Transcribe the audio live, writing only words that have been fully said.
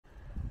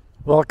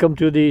Welcome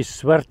to the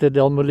Suerte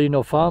del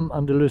Molino farm,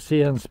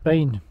 Andalusia in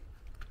Spain.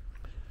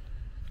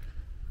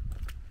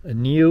 A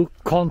new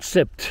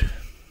concept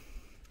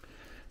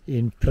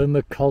in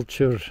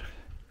permaculture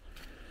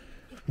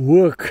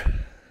work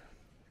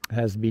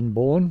has been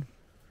born,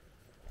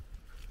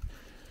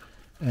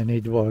 and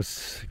it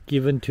was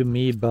given to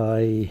me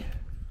by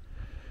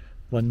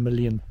 1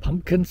 million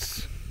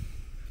pumpkins,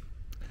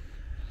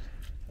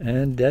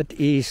 and that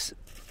is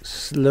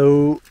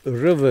slow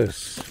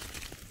rivers.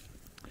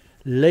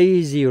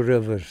 Lazy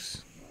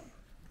rivers.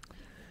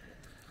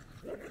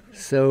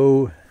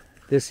 So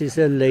this is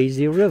a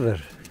lazy river,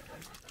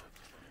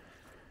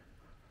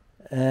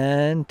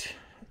 and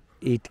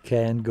it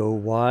can go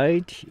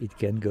wide, it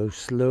can go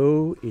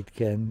slow, it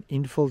can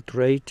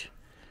infiltrate,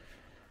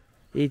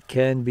 it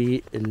can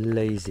be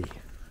lazy.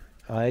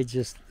 I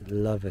just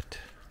love it.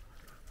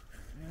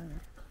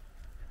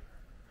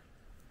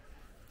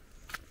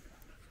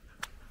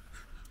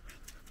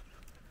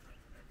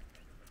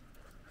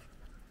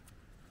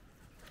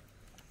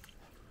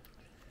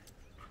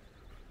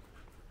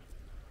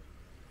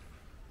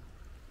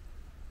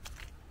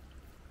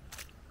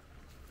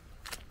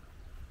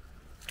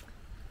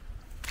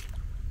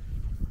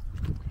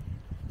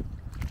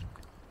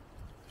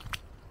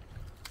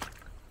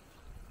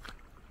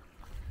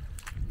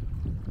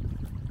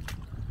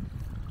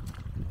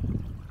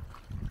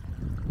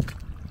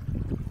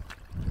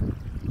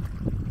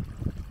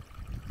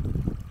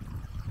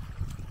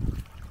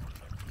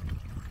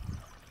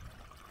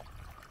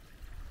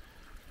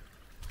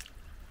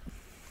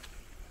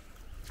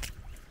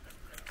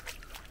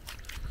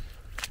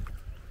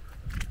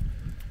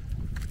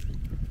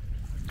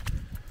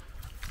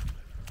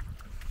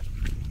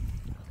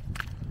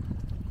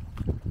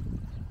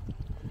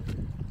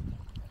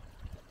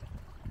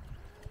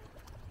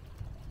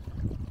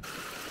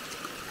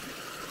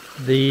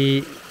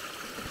 The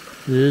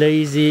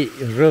lazy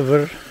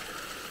river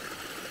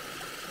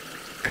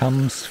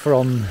comes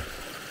from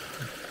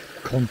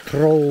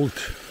controlled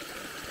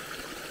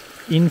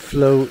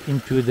inflow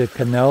into the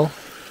canal.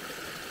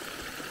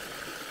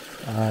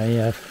 I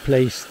have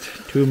placed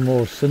 2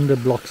 more cinder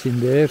blocks in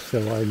there, so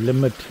I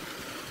limit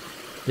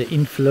the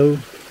inflow.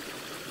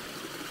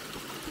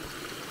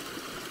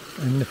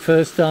 And the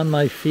first time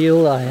I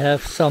feel I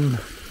have some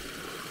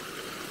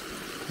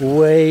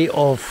way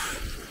of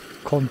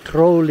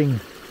controlling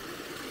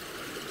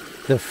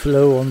the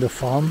flow on the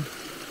farm.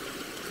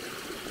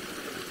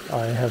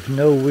 I have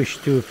no wish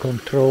to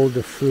control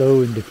the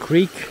flow in the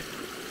creek.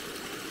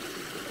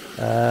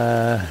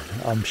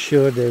 I'm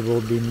sure there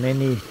will be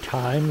many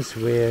times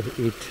where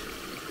it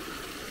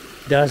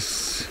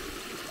does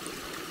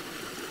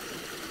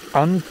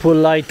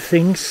unpolite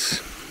things,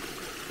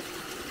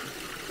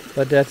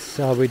 but that's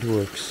how it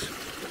works.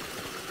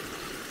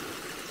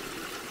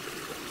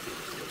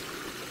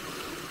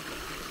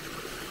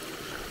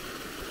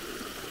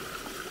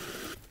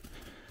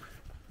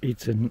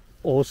 It's an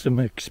awesome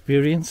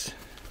experience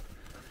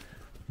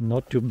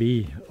not to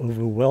be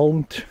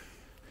overwhelmed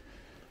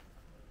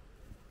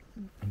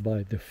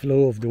by the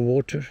flow of the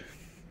water,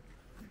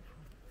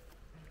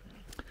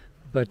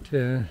 but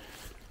to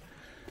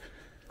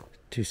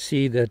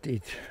see that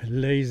it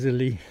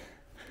lazily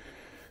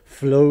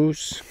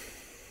flows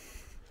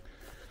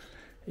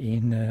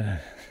in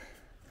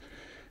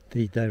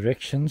the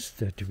directions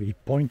that we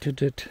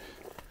pointed it,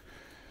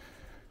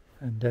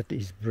 and that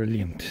is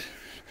brilliant.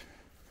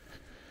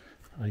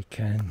 I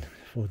can,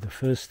 for the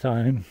first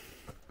time,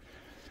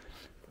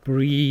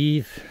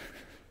 breathe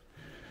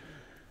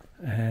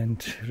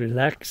and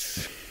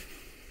relax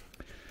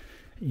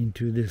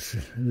into this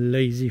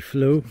lazy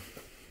flow.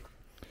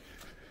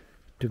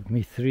 Took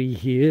me 3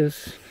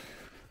 years,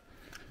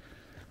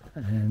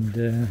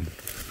 and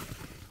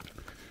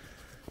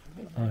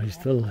I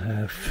still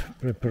have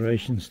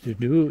preparations to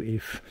do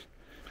if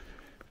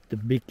the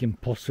big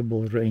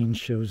impossible rain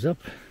shows up,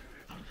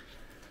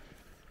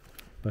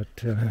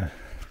 but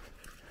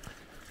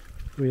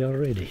we are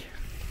ready.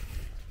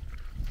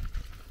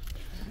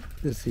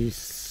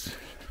 This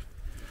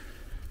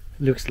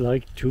looks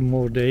like 2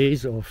 more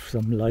days of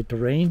some light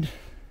rain,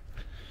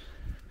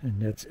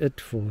 and that's it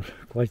for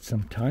quite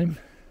some time.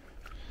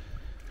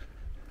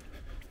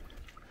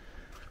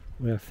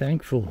 We are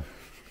thankful.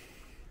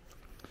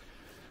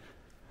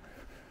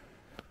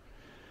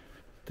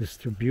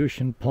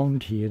 Distribution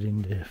pond here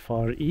in the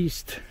far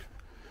east,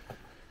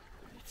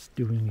 it's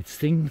doing its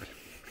thing.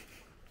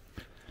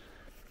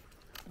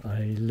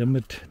 I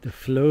limit the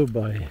flow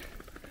by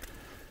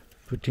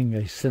putting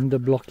a cinder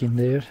block in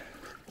there.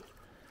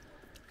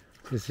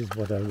 This is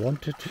what I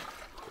wanted.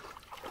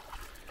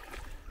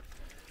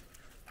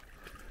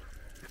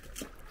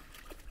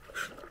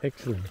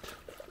 Excellent.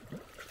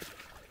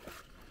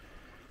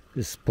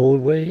 The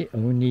spillway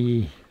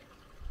only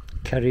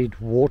carried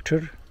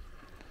water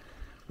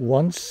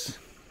once.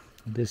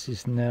 This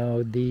is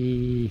now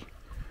the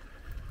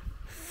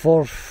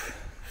 4th,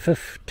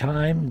 5th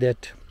time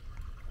that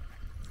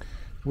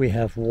we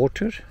have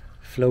water,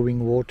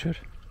 flowing water,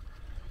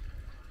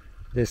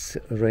 this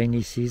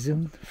rainy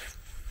season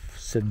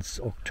since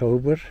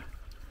October.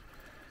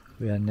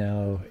 We are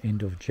now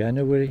end of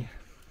January,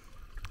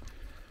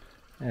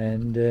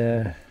 and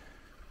it's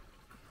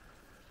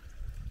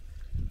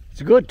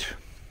good.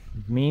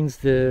 It means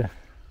the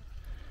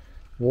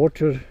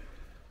water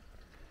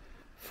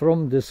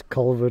from this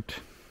culvert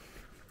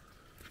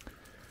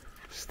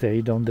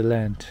stayed on the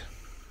land.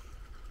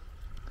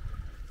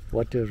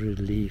 What a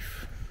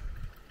relief.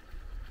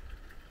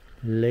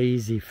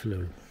 Lazy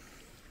flow.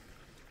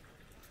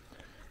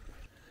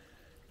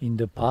 In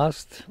the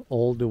past,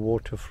 all the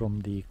water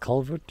from the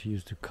culvert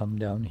used to come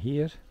down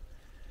here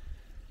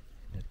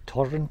in a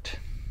torrent,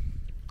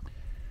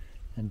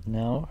 and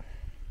now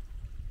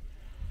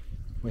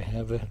we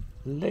have a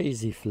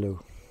lazy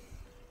flow.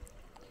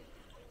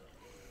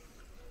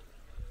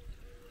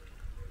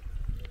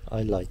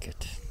 I like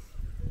it.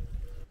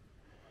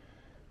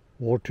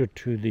 Water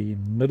to the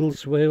middle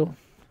swale,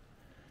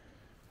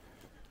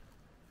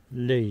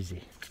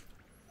 lazy.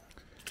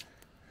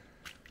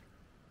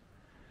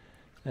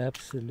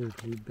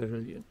 Absolutely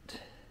brilliant.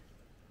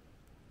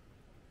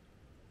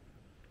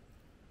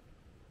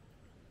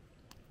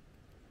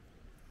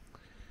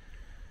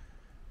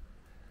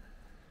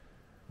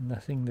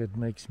 Nothing that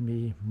makes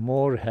me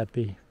more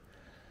happy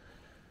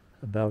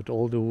about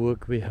all the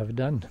work we have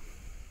done.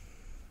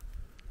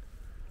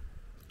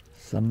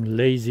 Some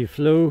lazy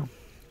flow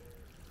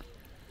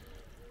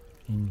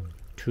in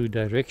 2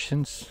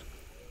 directions.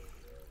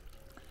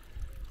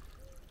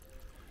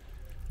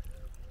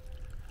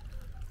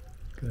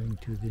 Going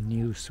to the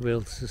new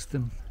swale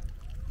system.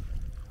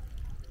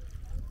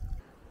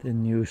 The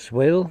new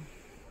swale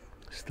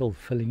still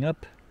filling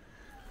up.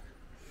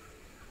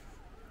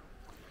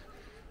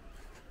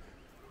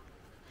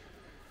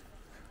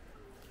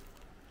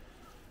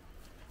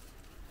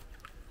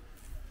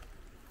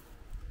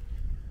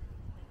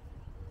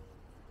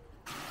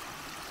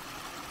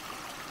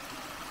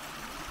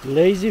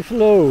 Lazy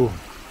flow.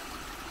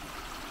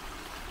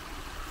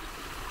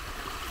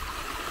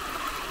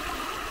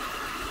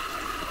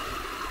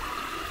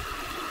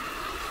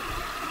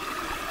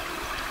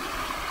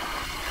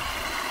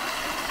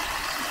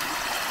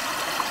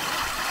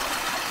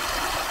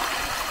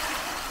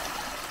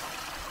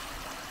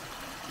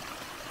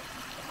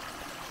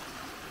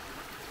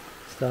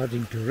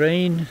 Starting to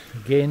rain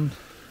again.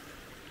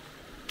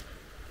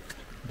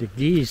 The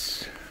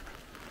geese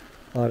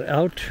are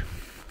out.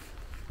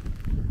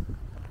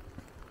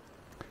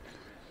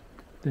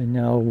 They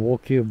now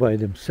walk here by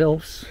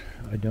themselves.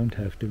 I don't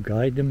have to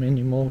guide them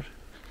anymore.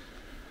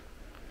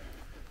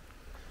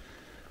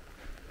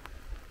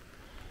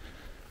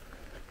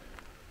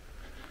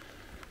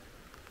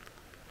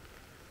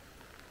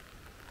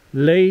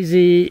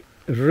 Lazy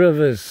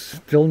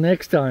rivers. Till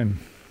next time.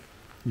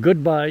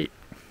 Goodbye.